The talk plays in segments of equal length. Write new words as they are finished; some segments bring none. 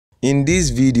In this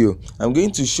video, I'm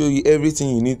going to show you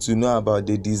everything you need to know about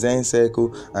the design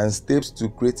cycle and steps to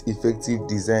create effective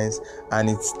designs, and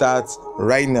it starts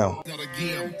right now.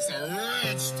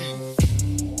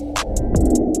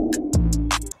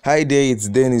 Hi there, it's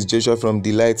Dennis Joshua from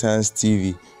Delight Hands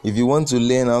TV. If you want to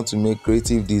learn how to make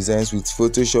creative designs with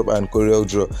Photoshop and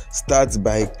CorelDRAW, start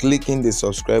by clicking the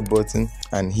subscribe button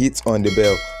and hit on the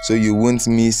bell so you won't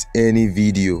miss any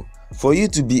video. For you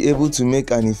to be able to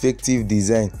make an effective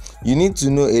design, you need to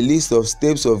know a list of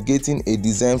steps of getting a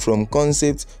design from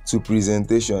concept to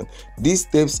presentation. These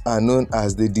steps are known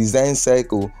as the design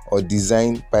cycle or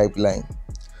design pipeline.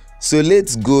 So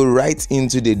let's go right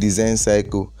into the design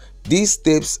cycle. These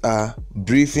steps are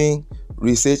briefing,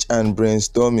 research and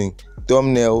brainstorming,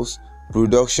 thumbnails,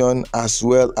 production, as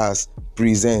well as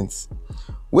present.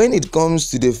 When it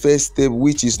comes to the first step,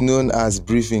 which is known as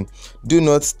briefing, do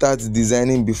not start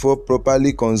designing before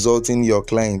properly consulting your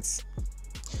clients.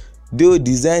 Though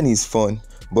design is fun,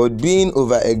 but being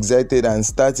overexcited and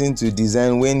starting to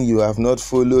design when you have not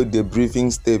followed the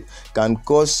briefing step can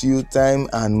cost you time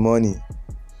and money.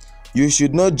 You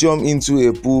should not jump into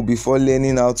a pool before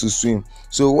learning how to swim,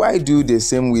 so why do the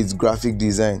same with graphic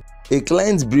design? A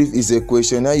client brief is a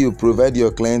questionnaire you provide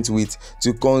your client with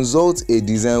to consult a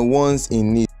design once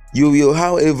in need. You will,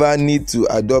 however, need to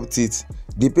adopt it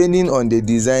depending on the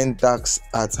design task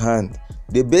at hand.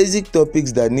 The basic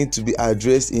topics that need to be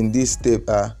addressed in this step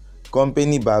are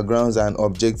company backgrounds and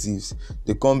objectives,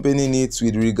 the company needs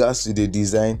with regards to the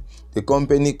design, the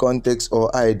company context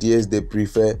or ideas they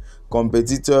prefer,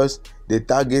 competitors, the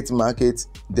target market,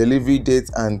 delivery date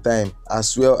and time,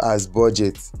 as well as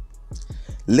budget.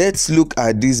 Let's look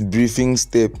at this briefing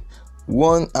step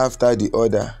one after the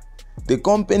other. The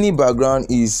company background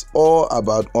is all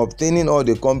about obtaining all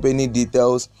the company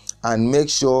details and make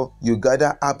sure you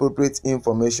gather appropriate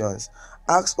information.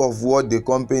 Ask of what the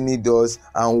company does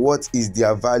and what is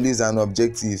their values and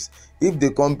objectives. If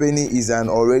the company is an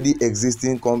already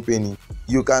existing company,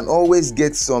 you can always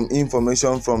get some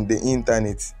information from the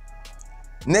internet.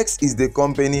 Next is the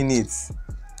company needs.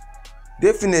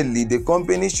 Definitely, the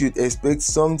company should expect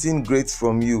something great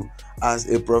from you as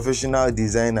a professional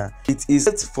designer. It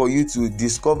is for you to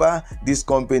discover this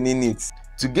company needs.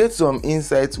 To get some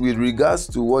insights with regards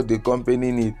to what the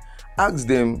company needs, ask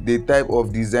them the type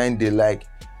of design they like.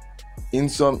 In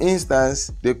some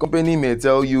instances, the company may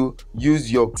tell you,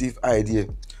 use your creative idea.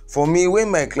 For me,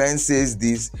 when my client says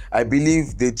this, I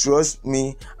believe they trust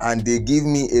me and they give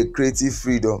me a creative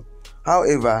freedom.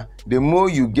 However, the more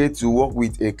you get to work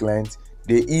with a client,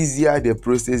 the easier the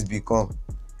process becomes.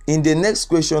 In the next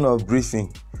question of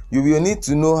briefing, you will need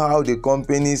to know how the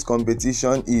company's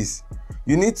competition is.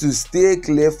 You need to stay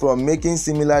clear from making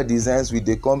similar designs with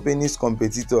the company's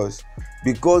competitors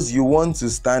because you want to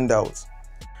stand out.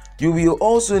 You will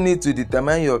also need to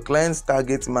determine your client's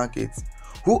target market.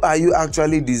 Who are you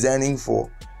actually designing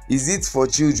for? Is it for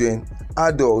children,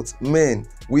 adults, men,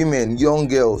 women, young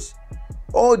girls?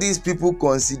 All these people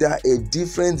consider a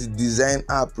different design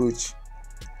approach.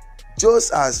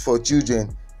 Just as for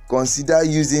children, consider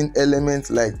using elements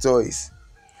like toys.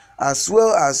 As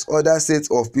well as other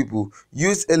sets of people,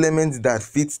 use elements that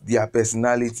fit their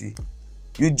personality.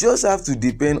 You just have to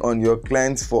depend on your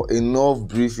clients for enough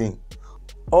briefing.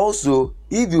 Also,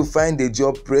 if you find the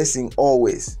job pressing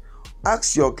always,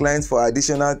 ask your client for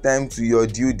additional time to your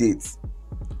due date.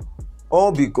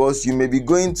 All because you may be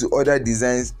going to other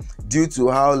designs due to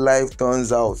how life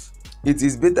turns out. It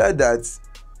is better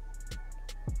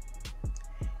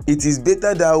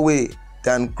that way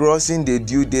than crossing the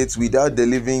due dates without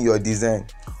delivering your design.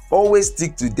 Always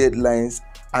stick to deadlines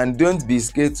and don't be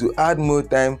scared to add more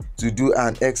time to do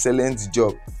an excellent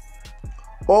job.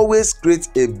 Always create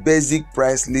a basic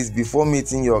price list before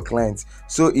meeting your client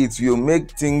so it will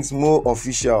make things more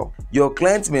official. Your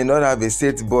client may not have a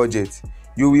set budget.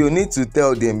 You will need to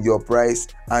tell them your price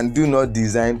and do not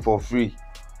design for free.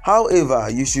 However,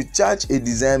 you should charge a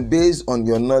design based on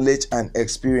your knowledge and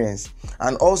experience,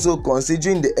 and also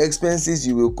considering the expenses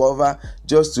you will cover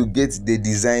just to get the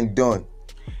design done.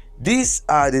 These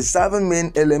are the 7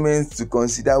 main elements to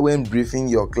consider when briefing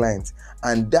your client,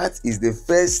 and that is the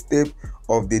first step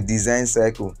of the design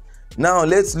cycle. Now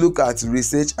let's look at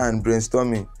research and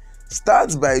brainstorming.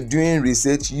 Start by doing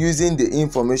research using the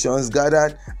information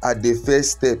gathered at the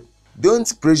first step.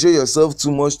 Don't pressure yourself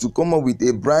too much to come up with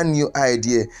a brand new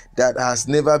idea that has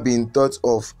never been thought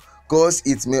of, cause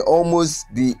it may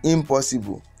almost be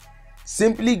impossible.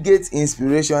 Simply get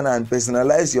inspiration and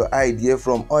personalize your idea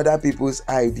from other people's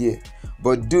idea,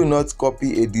 but do not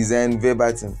copy a design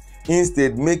verbatim.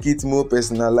 Instead, make it more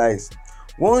personalized.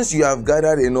 Once you have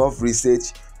gathered enough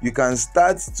research, you can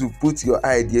start to put your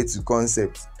idea to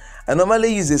concept. I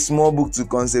normally use a small book to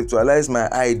conceptualize my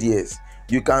ideas.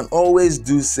 You can always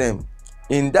do same.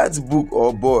 In that book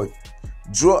or board,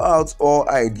 draw out all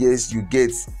ideas you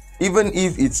get. Even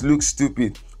if it looks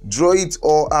stupid, draw it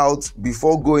all out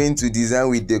before going to design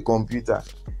with the computer.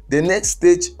 The next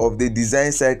stage of the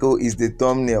design cycle is the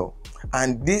thumbnail,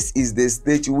 and this is the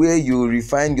stage where you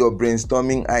refine your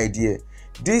brainstorming idea.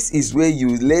 This is where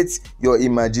you let your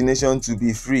imagination to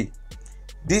be free.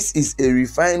 This is a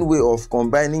refined way of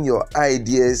combining your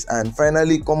ideas and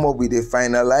finally come up with a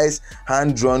finalized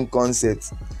hand-drawn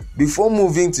concept before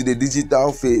moving to the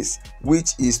digital phase,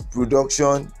 which is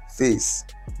production phase.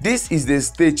 This is the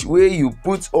stage where you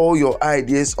put all your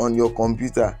ideas on your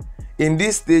computer. In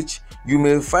this stage, you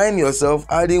may find yourself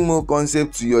adding more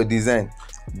concepts to your design,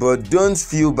 but don't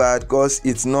feel bad cause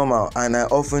it's normal and I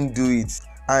often do it.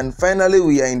 And finally,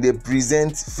 we are in the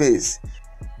present phase.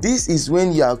 This is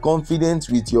when you are confident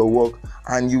with your work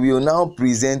and you will now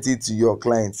present it to your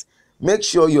clients. Make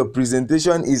sure your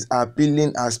presentation is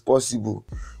appealing as possible.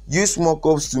 Use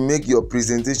mock-ups to make your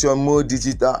presentation more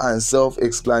digital and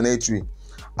self-explanatory.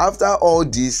 After all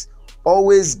this,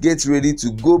 always get ready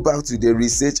to go back to the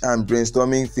research and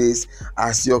brainstorming phase,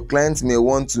 as your clients may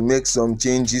want to make some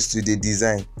changes to the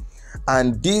design.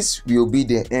 And this will be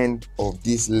the end of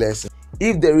this lesson.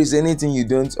 If there is anything you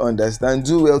don't understand,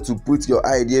 do well to put your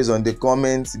ideas on the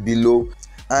comments below.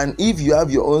 And if you have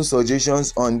your own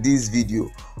suggestions on this video,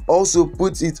 also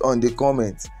put it on the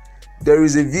comments. There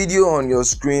is a video on your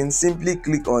screen. Simply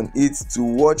click on it to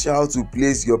watch how to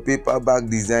place your paperback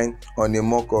design on a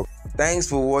mock-up. Thanks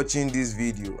for watching this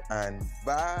video and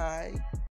bye.